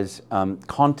just as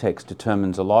context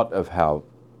determines a lot of how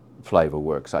flavor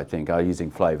works, I think. I'm using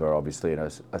flavor, obviously, in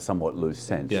a somewhat loose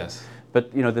sense. Yes.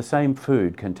 But, the same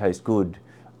food can taste good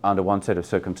under one set of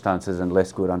circumstances and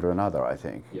less good under another, I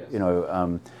think. Yes.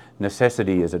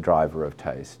 Necessity is a driver of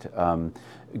taste.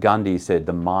 Gandhi said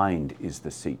the mind is the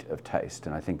seat of taste,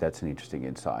 and I think that's an interesting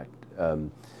insight. To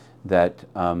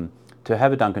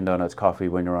have a Dunkin' Donuts coffee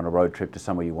when you're on a road trip to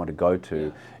somewhere you want to go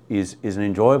to is an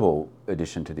enjoyable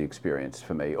addition to the experience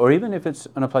for me. Or even if it's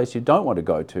in a place you don't want to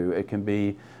go to, it can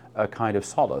be a kind of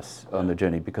solace on the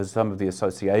journey, because some of the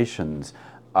associations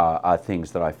are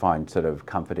things that I find sort of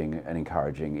comforting and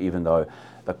encouraging, even though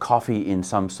the coffee in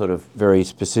some sort of very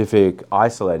specific,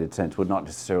 isolated sense would not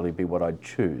necessarily be what I'd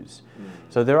choose.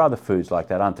 So there are other foods like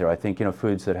that, aren't there? I think,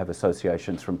 foods that have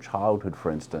associations from childhood, for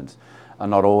instance, are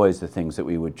not always the things that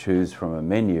we would choose from a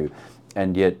menu,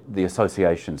 and yet the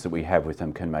associations that we have with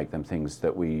them can make them things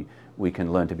that we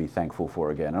can learn to be thankful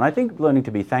for again. And I think learning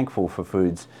to be thankful for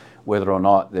foods, whether or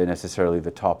not they're necessarily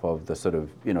the top of the sort of,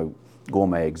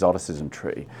 gourmet exoticism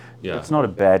tree, it's not a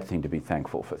bad thing to be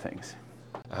thankful for things.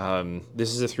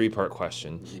 This is a 3-part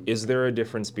question. Is there a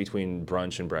difference between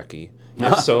brunch and brekkie?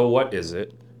 If so, what is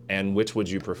it? And which would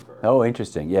you prefer? Oh,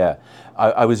 interesting. Yeah,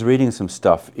 I was reading some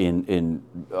stuff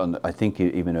on, I think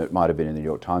even it might have been in the New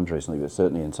York Times recently, but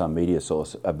certainly in some media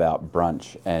source about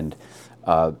brunch and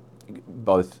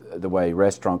both the way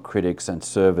restaurant critics and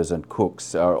servers and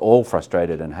cooks are all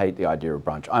frustrated and hate the idea of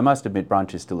brunch. I must admit,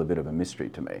 brunch is still a bit of a mystery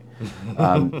to me.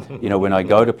 When I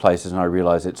go to places and I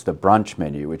realize it's the brunch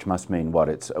menu, which must mean what?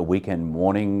 It's a weekend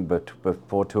morning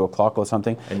before 2 o'clock or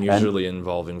something. And usually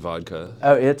involving vodka.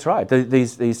 Oh, it's right.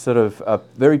 These sort of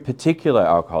very particular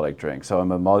alcoholic drinks, so a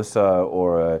mimosa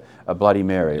or a Bloody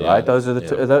Mary, right? Those are the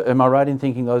two. Am I right in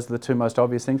thinking those are the 2 most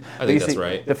obvious things? I think that's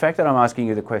right. The fact that I'm asking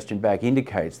you the question back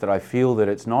indicates that I feel that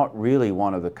it's not really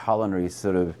one of the culinary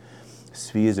sort of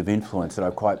spheres of influence that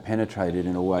I've quite penetrated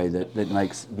in a way that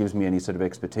gives me any sort of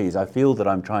expertise. I feel that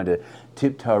I'm trying to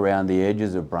tiptoe around the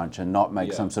edges of brunch and not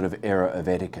make some sort of error of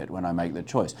etiquette when I make the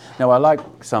choice. Now, I like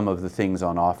some of the things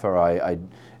on offer. I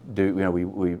do,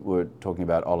 we were talking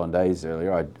about hollandaise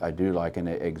earlier. I do like an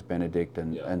eggs Benedict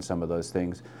and some of those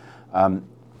things.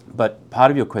 But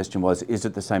part of your question was, is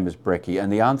it the same as brekkie? And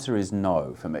the answer is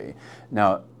no for me.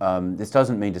 Now, this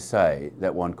doesn't mean to say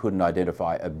that one couldn't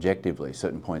identify objectively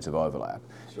certain points of overlap.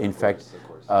 Sure, in fact,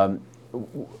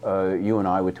 you and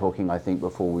I were talking, I think,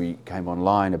 before we came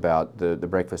online about the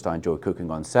breakfast I enjoy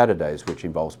cooking on Saturdays, which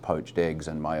involves poached eggs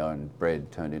and my own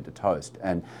bread turned into toast.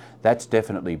 And that's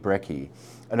definitely brekkie.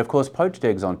 And of course, poached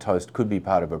eggs on toast could be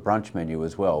part of a brunch menu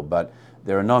as well, but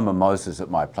there are no mimosas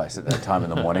at my place at that time in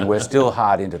the morning. We're still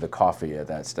hard into the coffee at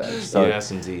that stage. So,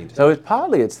 yes, indeed. So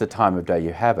partly it's the time of day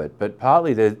you have it, but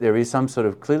partly there is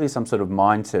clearly some sort of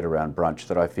mindset around brunch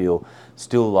that I feel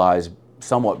still lies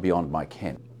somewhat beyond my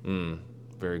ken.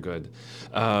 Very good.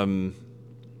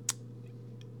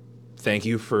 Thank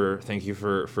you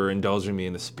for indulging me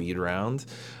in the speed round.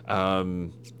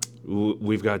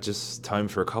 We've got just time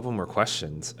for a couple more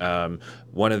questions.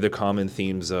 One of the common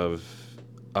themes of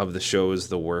the show is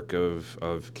the work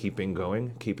of keeping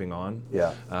going, keeping on.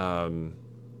 Yeah.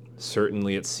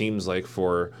 Certainly, it seems like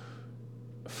for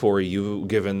you,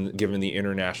 given the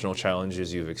international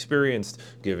challenges you've experienced,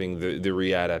 given the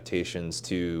readaptations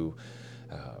to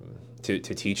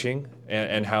teaching,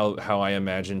 and how I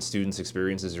imagine students'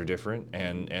 experiences are different,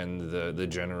 and the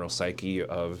general psyche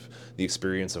of the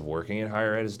experience of working in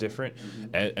higher ed is different,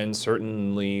 and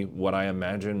certainly what I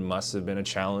imagine must have been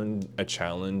a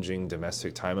challenging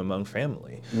domestic time among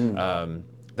family.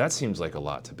 That seems like a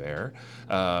lot to bear.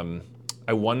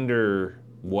 I wonder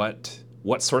what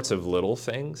sorts of little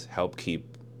things help keep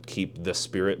the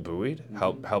spirit buoyed,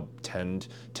 help tend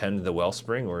the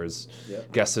wellspring, or as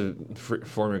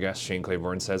former guest Shane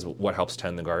Claiborne says, what helps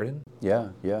tend the garden? Yeah.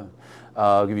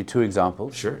 I'll give you two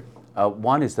examples. Sure.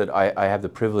 One is that I have the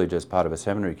privilege as part of a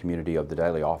seminary community of the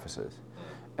daily offices,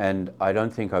 and I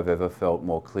don't think I've ever felt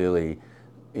more clearly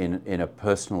in a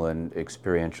personal and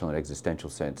experiential and existential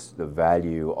sense the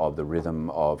value of the rhythm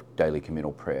of daily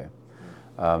communal prayer.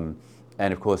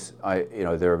 And of course,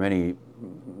 there are many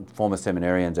former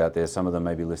seminarians out there, some of them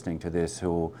may be listening to this,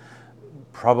 who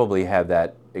probably have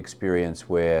that experience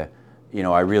where,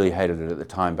 I really hated it at the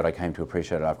time, but I came to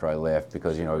appreciate it after I left,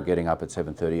 because, getting up at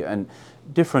 7:30, and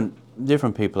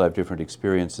different people have different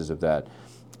experiences of that.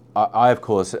 I of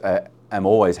course, am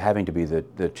always having to be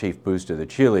the chief booster, the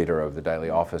cheerleader of the daily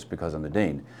office because I'm the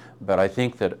dean. But I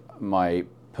think that my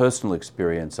personal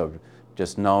experience of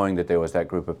just knowing that there was that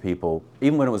group of people,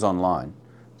 even when it was online,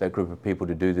 that group of people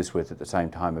to do this with at the same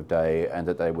time of day, and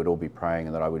that they would all be praying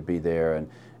and that I would be there, and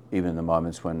even in the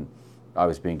moments when I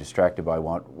was being distracted by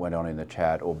what went on in the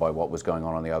chat or by what was going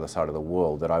on the other side of the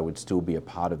world, that I would still be a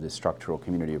part of this structural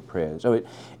community of prayer. So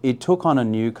it took on a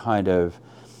new kind of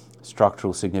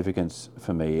structural significance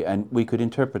for me, and we could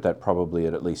interpret that probably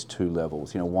at least two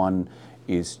levels. One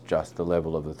is just the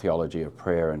level of the theology of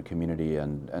prayer and community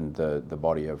and the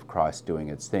body of Christ doing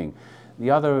its thing. The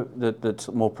other that's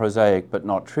more prosaic but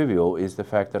not trivial is the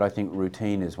fact that I think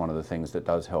routine is one of the things that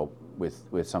does help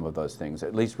with some of those things,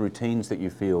 at least routines that you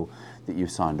feel that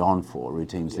you've signed on for,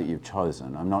 routines that you've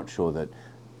chosen. I'm not sure that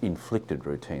inflicted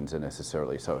routines are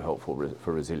necessarily so helpful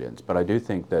for resilience, but I do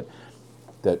think that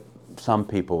some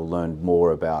people learn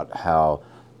more about how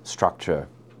structure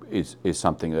is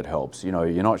something that helps.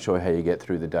 You're not sure how you get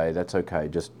through the day, that's okay,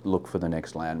 just look for the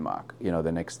next landmark,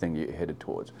 the next thing you're headed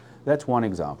towards. That's one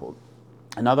example.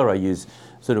 Another I use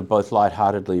sort of both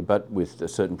lightheartedly but with a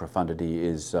certain profundity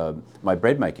is my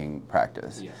bread making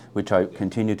practice, which I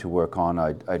continue to work on.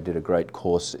 I did a great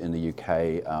course in the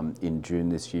UK in June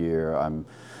this year.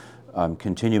 I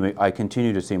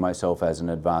continue to see myself as an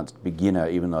advanced beginner,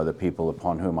 even though the people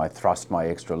upon whom I thrust my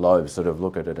extra loaves sort of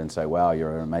look at it and say, wow,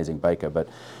 you're an amazing baker. But,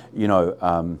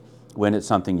 when it's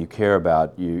something you care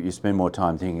about, you spend more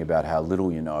time thinking about how little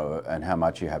you know and how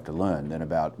much you have to learn than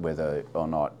about whether or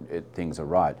not things are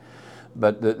right.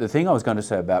 But the thing I was going to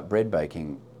say about bread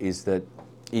baking is that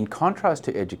in contrast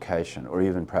to education, or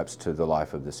even perhaps to the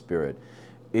life of the Spirit,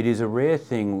 it is a rare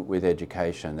thing with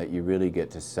education that you really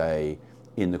get to say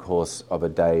in the course of a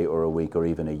day or a week or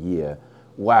even a year,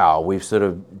 wow, we've sort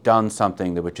of done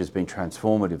something which has been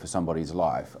transformative for somebody's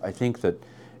life. I think that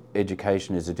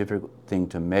education is a difficult thing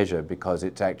to measure because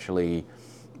it's actually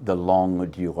the longue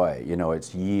durée.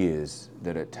 It's years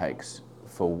that it takes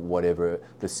for whatever.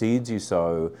 The seeds you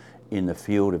sow in the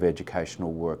field of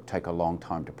educational work take a long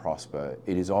time to prosper.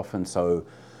 It is often so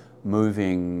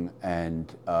moving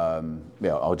and,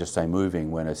 I'll just say moving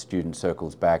when a student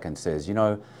circles back and says,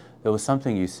 there was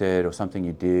something you said or something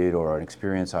you did or an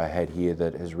experience I had here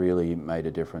that has really made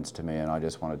a difference to me, and I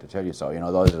just wanted to tell you so.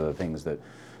 Those are the things that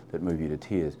move you to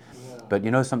tears. Yeah.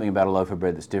 But something about a loaf of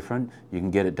bread that's different, you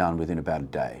can get it done within about a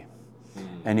day.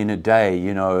 And in a day,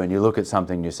 and you look at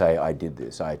something and you say, I did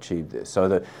this, I achieved this.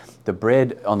 So the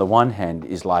bread, on the one hand,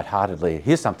 is lightheartedly,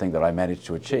 here's something that I managed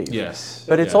to achieve. Yes.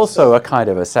 But it's also a kind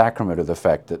of a sacrament of the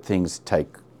fact that things take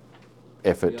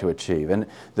effort to achieve. And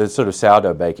the sort of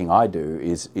sourdough baking I do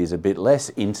is a bit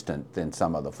less instant than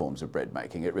some other forms of bread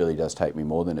making. It really does take me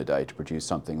more than a day to produce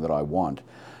something that I want.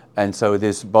 And so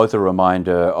there's both a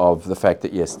reminder of the fact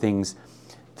that yes, things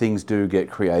do get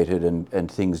created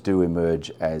and things do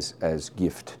emerge as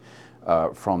gift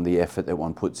from the effort that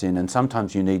one puts in. And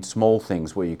sometimes you need small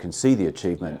things where you can see the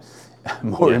achievement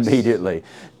more immediately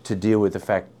to deal with the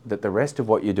fact that the rest of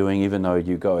what you're doing, even though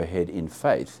you go ahead in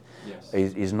faith,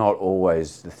 is not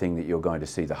always the thing that you're going to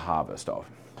see the harvest of.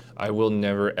 I will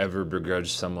never ever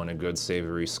begrudge someone a good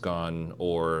savory scone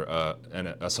or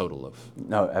a soda loaf.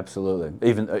 No, absolutely.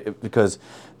 Even because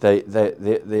they're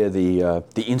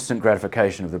the instant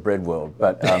gratification of the bread world.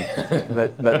 But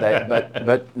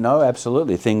but no,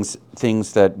 absolutely.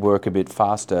 Things that work a bit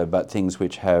faster, but things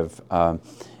which have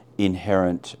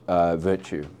inherent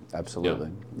virtue.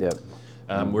 Absolutely. Yeah.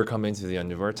 We're coming to the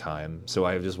end of our time, so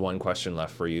I have just one question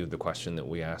left for you, the question that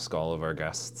we ask all of our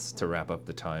guests to wrap up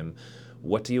the time.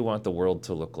 What do you want the world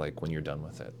to look like when you're done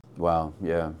with it? Wow,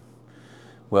 yeah.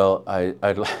 Well,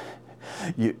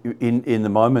 in the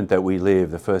moment that we live,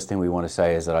 the first thing we want to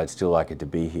say is that I'd still like it to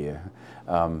be here,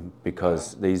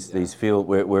 because these feel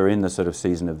we're in the sort of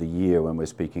season of the year when we're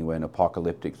speaking when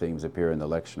apocalyptic themes appear in the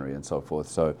lectionary and so forth.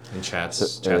 So and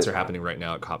chats are happening right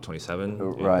now at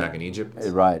COP27 back in Egypt.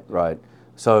 Right.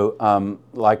 So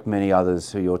like many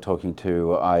others who you're talking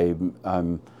to,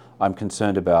 I'm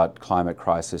concerned about climate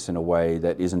crisis in a way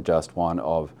that isn't just one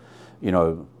of,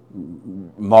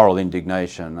 moral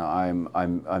indignation.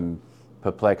 I'm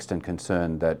perplexed and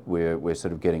concerned that we're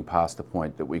sort of getting past the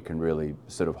point that we can really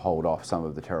sort of hold off some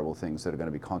of the terrible things that are going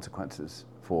to be consequences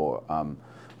for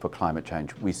climate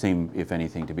change. We seem, if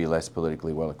anything, to be less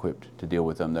politically well equipped to deal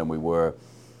with them than we were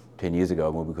 10 years ago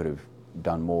when we could have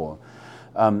done more.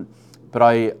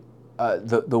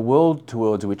 But the world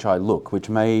towards which I look, which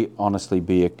may honestly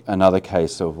be another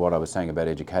case of what I was saying about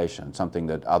education, something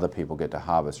that other people get to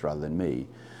harvest rather than me,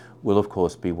 will of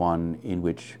course be one in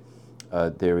which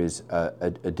there is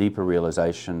a deeper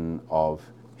realization of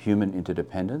human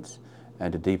interdependence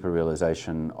and a deeper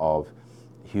realization of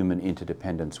human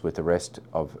interdependence with the rest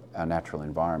of our natural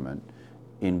environment,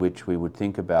 in which we would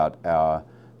think about our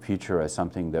future as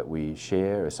something that we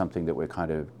share, as something that we're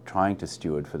kind of trying to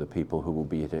steward for the people who will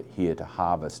be here to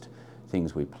harvest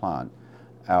things we plant.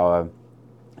 Our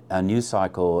news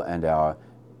cycle and our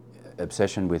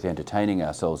obsession with entertaining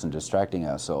ourselves and distracting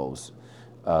ourselves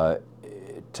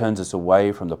turns us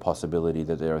away from the possibility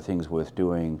that there are things worth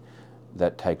doing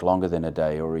that take longer than a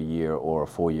day or a year or a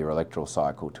 4-year electoral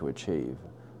cycle to achieve.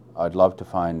 I'd love to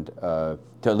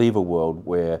to leave a world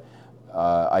where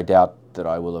I doubt that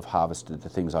I will have harvested the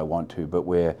things I want to, but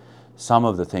where some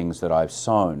of the things that I've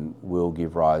sown will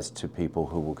give rise to people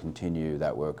who will continue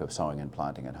that work of sowing and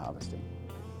planting and harvesting.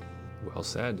 Well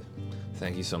said.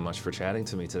 Thank you so much for chatting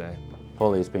to me today.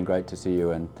 Paulie, it's been great to see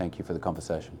you, and thank you for the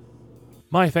conversation.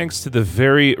 My thanks to the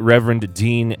very Reverend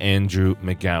Dean Andrew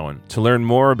McGowan. To learn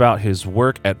more about his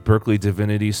work at Berkeley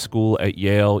Divinity School at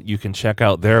Yale, you can check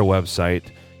out their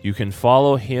website. You can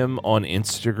follow him on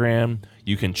Instagram.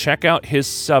 You can check out his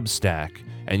Substack,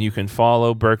 and you can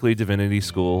follow Berkeley Divinity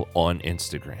School on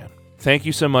Instagram. Thank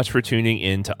you so much for tuning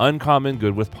in to Uncommon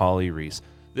Good with Paulie Reese.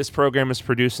 This program is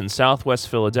produced in Southwest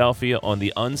Philadelphia on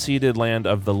the unceded land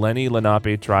of the Lenni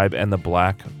Lenape tribe and the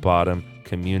Black Bottom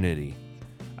community.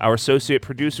 Our associate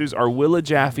producers are Willa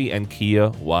Jaffe and Kia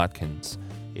Watkins.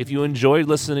 If you enjoyed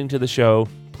listening to the show,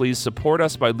 please support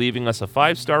us by leaving us a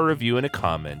 5-star review and a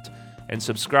comment, and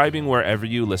subscribing wherever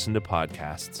you listen to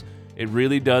podcasts. It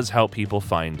really does help people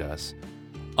find us.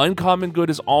 Uncommon Good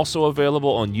is also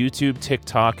available on YouTube,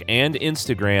 TikTok, and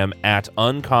Instagram at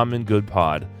Uncommon Good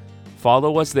Pod.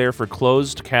 Follow us there for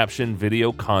closed caption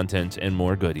video content and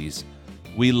more goodies.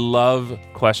 We love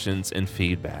questions and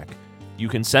feedback. You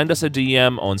can send us a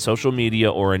DM on social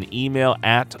media or an email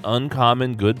at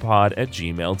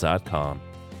uncommongoodpod@gmail.com.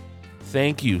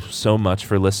 Thank you so much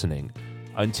for listening.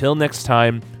 Until next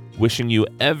time, wishing you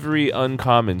every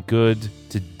uncommon good,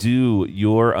 to do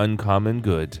your uncommon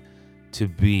good, to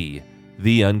be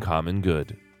the uncommon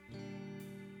good.